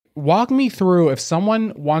walk me through if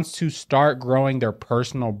someone wants to start growing their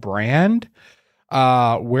personal brand,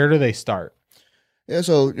 where do they start? Yeah,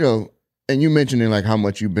 so, and you mentioning like how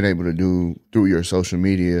much you've been able to do through your social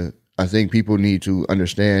media. I think people need to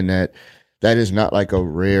understand that is not like a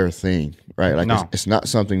rare thing, right? Like No. it's not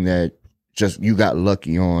something that just you got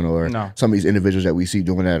lucky on, or No. some of these individuals that we see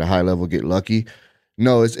doing that at a high level get lucky.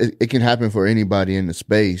 No, it can happen for anybody in the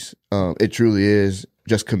space. It truly is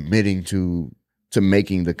just committing to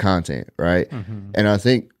making the content, right? Mm-hmm. And I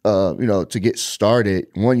think, to get started,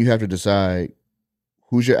 one, you have to decide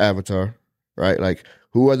who's your avatar, right? Like,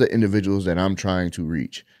 who are the individuals that I'm trying to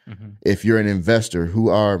reach? Mm-hmm. If you're an investor, who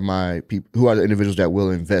are my people? Who are the individuals that will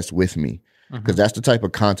invest with me? Because that's the type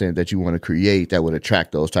of content that you want to create that would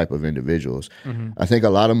attract those type of individuals. Mm-hmm. I think a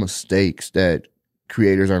lot of mistakes that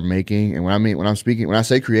creators are making, and when I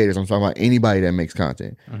say creators, I'm talking about anybody that makes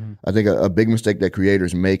content. Mm-hmm. I think a big mistake that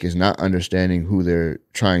creators make is not understanding who they're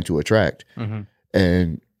trying to attract. Mm-hmm.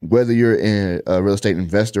 And whether you're in a real estate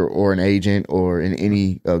investor or an agent or in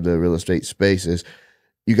any of the real estate spaces,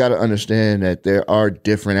 you got to understand that there are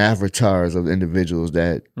different avatars of individuals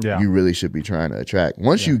that you really should be trying to attract.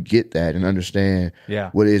 Once you get that and understand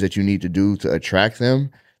what it is that you need to do to attract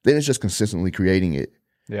them, then it's just consistently creating it.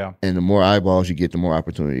 Yeah. And the more eyeballs you get, the more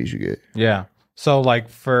opportunities you get. Yeah. So like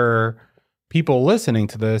for people listening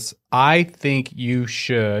to this, I think you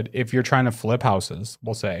should, if you're trying to flip houses,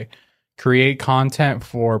 we'll say, create content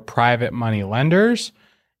for private money lenders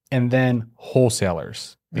and then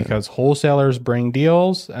wholesalers, because wholesalers bring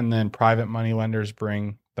deals and then private money lenders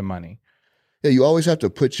bring the money. Yeah, you always have to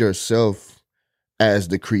put yourself as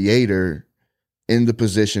the creator in the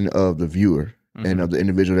position of the viewer and of the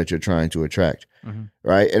individual that you're trying to attract,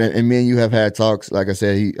 right? And me and you have had talks. Like I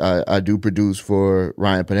said, I do produce for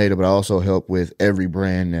Ryan Pineda, but I also help with every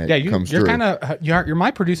brand that comes through. You're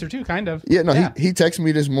my producer too, kind of. Yeah, no, he texted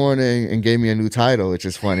me this morning and gave me a new title, which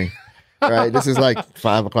is funny. Right, this is like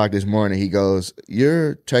 5:00 this morning. He goes,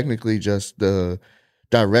 "You're technically just the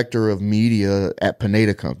director of media at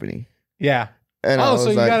Pineda Company." Yeah. And so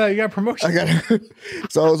you got a promotion.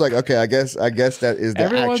 So I was like, okay, I guess that is the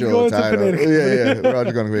Everyone's actual going title. to Pineda. Yeah,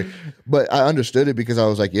 Roger going to be. But I understood it because I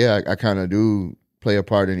was like, yeah, I kind of do play a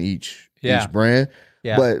part in each brand.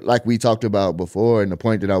 Yeah. But like we talked about before, and the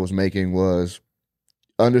point that I was making was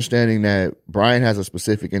understanding that Brian has a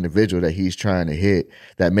specific individual that he's trying to hit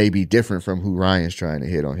that may be different from who Ryan's trying to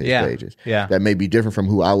hit on his pages. Yeah. That may be different from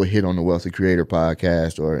who I would hit on the Wealthy Creator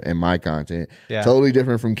podcast or in my content. Yeah. Totally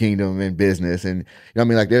different from Kingdom and business. And I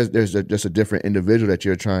mean, like there's just a different individual that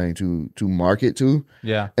you're trying to market to.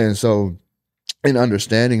 Yeah. And so in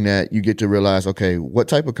understanding that, you get to realize, okay, what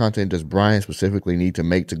type of content does Brian specifically need to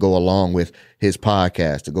make to go along with his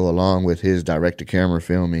podcast, to go along with his direct-to-camera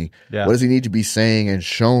filming? Yeah. What does he need to be saying and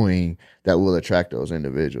showing that will attract those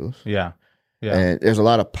individuals? Yeah. Yeah. And there's a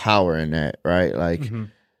lot of power in that, right? Like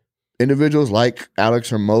individuals like Alex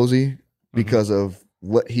Hormozi, because of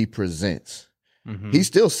what he presents, he's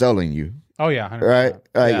still selling you. Oh, yeah. 100%. Right?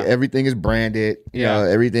 Like everything is branded. You know,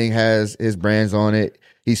 everything has his brands on it.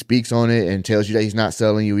 He speaks on it and tells you that he's not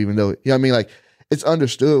selling you, even though, you know what I mean? Like, it's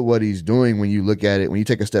understood what he's doing when you look at it, when you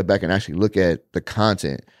take a step back and actually look at the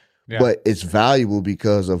content. Yeah. But it's valuable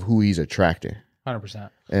because of who he's attracting.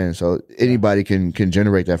 100%. And so anybody can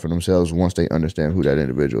generate that for themselves once they understand who that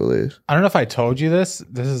individual is. I don't know if I told you this.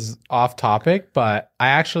 This is off topic, but I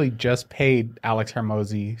actually just paid Alex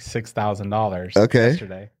Hormozi $6,000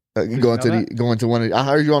 yesterday. Going to one of, I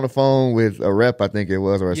heard you on the phone with a rep, I think it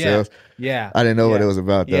was, or a sales. Yeah. I didn't know what it was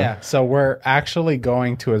about though. Yeah. So we're actually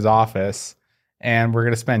going to his office and we're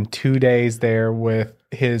going to spend 2 days there with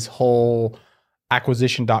his whole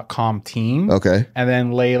acquisition.com team. Okay. And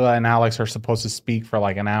then Layla and Alex are supposed to speak for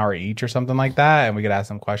like an hour each or something like that. And we could ask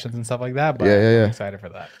them questions and stuff like that. But I'm excited for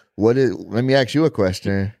that. Let me ask you a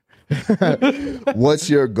question. What's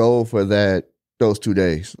your goal for those 2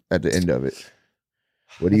 days at the end of it?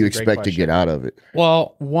 What do you expect to get out of it?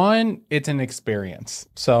 Well, one, it's an experience.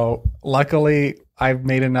 So luckily, I've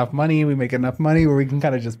made enough money. We make enough money where we can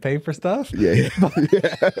kind of just pay for stuff. Yeah.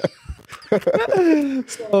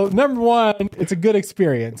 So number one, it's a good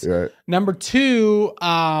experience. Right. Number two,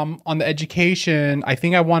 on the education, I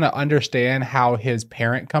think I want to understand how his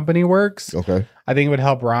parent company works. Okay. I think it would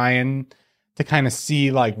help Ryan to kind of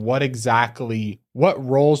see like what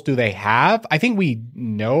roles do they have? I think we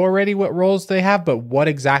know already what roles they have, but what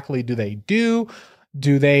exactly do they do?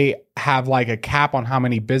 Do they have like a cap on how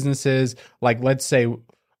many businesses, like let's say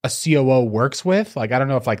a COO works with? Like, I don't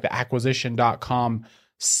know if like the acquisition.com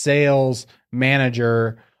sales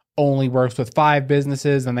manager only works with 5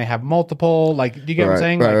 businesses and they have multiple. Like, do you get what I'm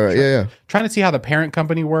saying? Right. Yeah. Trying to see how the parent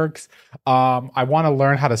company works. I want to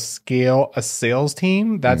learn how to scale a sales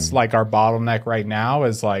team. That's like our bottleneck right now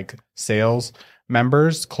is like sales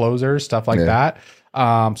members, closers, stuff like that.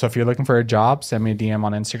 So if you're looking for a job, send me a DM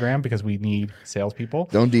on Instagram because we need salespeople.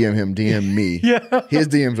 Don't DM him, DM me. Yeah. His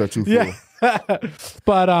DMs are too full. Yeah.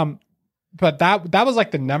 But that was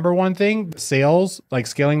like the number one thing, sales, like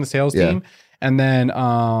scaling the sales team, and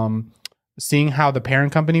then seeing how the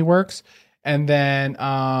parent company works. And then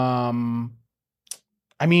I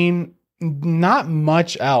mean, not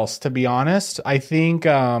much else, to be honest. I think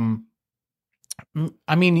I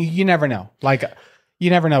mean, you never know. Like, you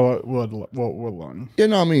never know what we'll learn. Yeah,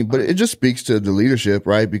 no, I mean, but it just speaks to the leadership,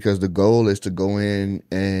 right? Because the goal is to go in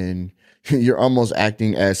and you're almost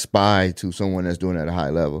acting as spy to someone that's doing it at a high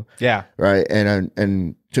level. Yeah. Right.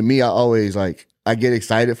 And to me, I always I get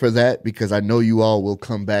excited for that because I know you all will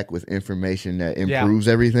come back with information that improves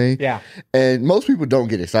everything. Yeah. And most people don't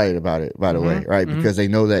get excited about it, by the way, right? Because they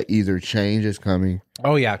know that either change is coming.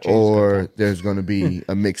 Oh, yeah. Or there's going to be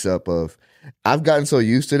a mix up of, I've gotten so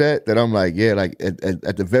used to that I'm like, yeah, like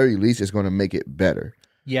at the very least, it's going to make it better.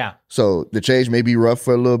 Yeah. So the change may be rough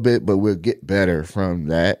for a little bit, but we'll get better from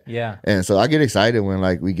that. Yeah. And so I get excited when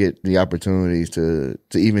like we get the opportunities to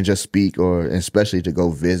even just speak or especially to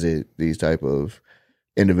go visit these type of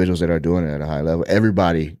individuals that are doing it at a high level.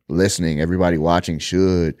 Everybody listening, everybody watching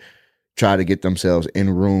should try to get themselves in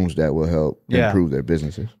rooms that will help improve their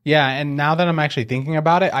businesses. Yeah. And now that I'm actually thinking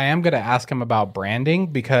about it, I am going to ask him about branding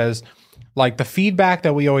because like the feedback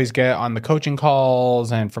that we always get on the coaching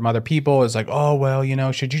calls and from other people is like, oh, well,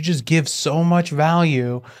 should you just give so much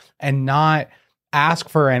value and not ask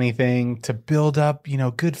for anything to build up,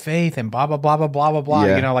 good faith and blah, blah, blah, blah, blah, blah, blah.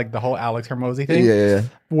 Yeah. Like the whole Alex Hormozi thing. Yeah.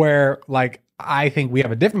 Where like, I think we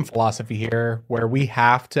have a different philosophy here where we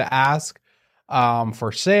have to ask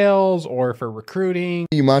for sales or for recruiting.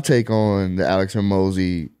 My take on the Alex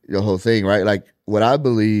Hormozi, the whole thing, right? Like what I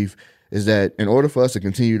believe is that in order for us to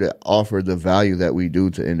continue to offer the value that we do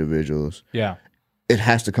to individuals, it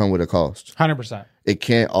has to come with a cost. 100%. It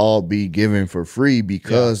can't all be given for free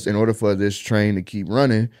because in order for this train to keep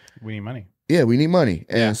running, we need money. Yeah, we need money.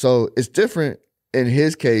 And so it's different in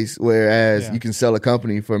his case, whereas you can sell a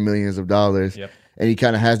company for millions of dollars and he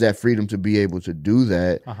kind of has that freedom to be able to do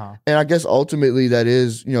that. And I guess ultimately that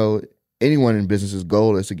is, anyone in business's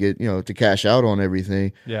goal is to get, to cash out on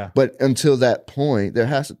everything. Yeah. But until that point, there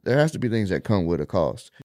has to be things that come with a cost.